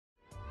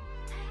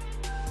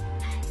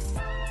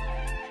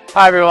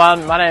Hi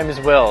everyone, my name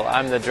is Will.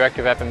 I'm the Director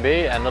of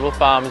F&B and Little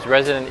Farm's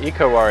resident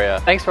eco-warrior.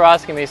 Thanks for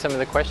asking me some of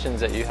the questions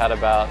that you had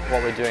about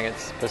what we're doing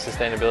for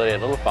sustainability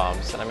at Little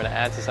Farms, and I'm going to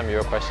answer some of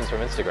your questions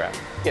from Instagram.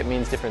 It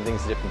means different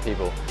things to different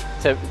people.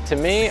 To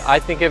me, I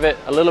think of it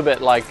a little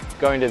bit like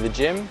going to the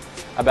gym,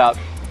 about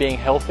being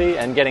healthy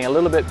and getting a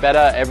little bit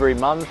better every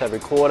month, every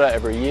quarter,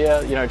 every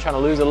year, trying to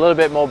lose a little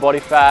bit more body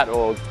fat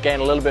or gain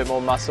a little bit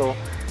more muscle.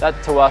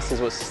 That to us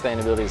is what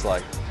sustainability is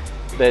like.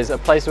 There's a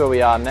place where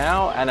we are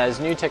now, and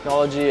as new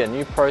technology and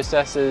new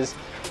processes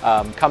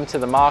come to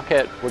the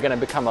market, we're going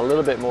to become a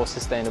little bit more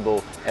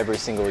sustainable every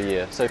single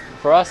year. So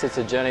for us, it's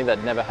a journey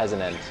that never has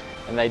an end,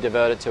 and they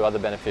divert it to other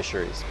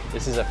beneficiaries.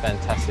 This is a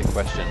fantastic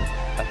question.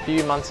 A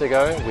few months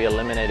ago, we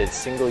eliminated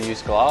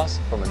single-use glass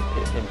from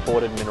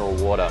imported mineral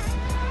water.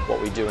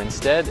 What we do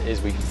instead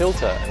is we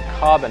filter and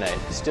carbonate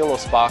still or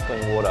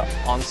sparkling water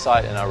on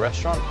site in our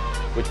restaurant,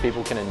 which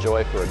people can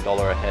enjoy for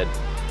 $1 a head.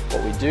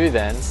 What we do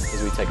then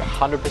is we take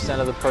 100%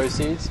 of the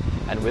proceeds,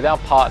 and with our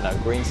partner,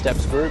 Green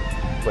Steps Group,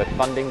 we're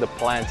funding the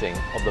planting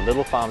of the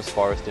Little Farms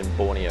forest in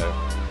Borneo.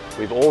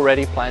 We've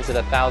already planted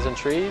 1,000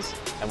 trees,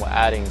 and we're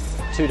adding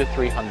 200 to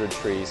 300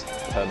 trees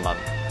per month.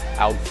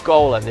 Our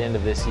goal at the end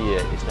of this year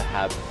is to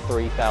have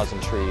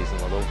 3,000 trees in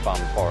the Little Farm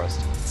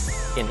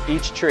forest. In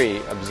each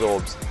tree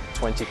absorbs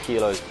 20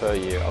 kilos per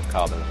year of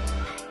carbon.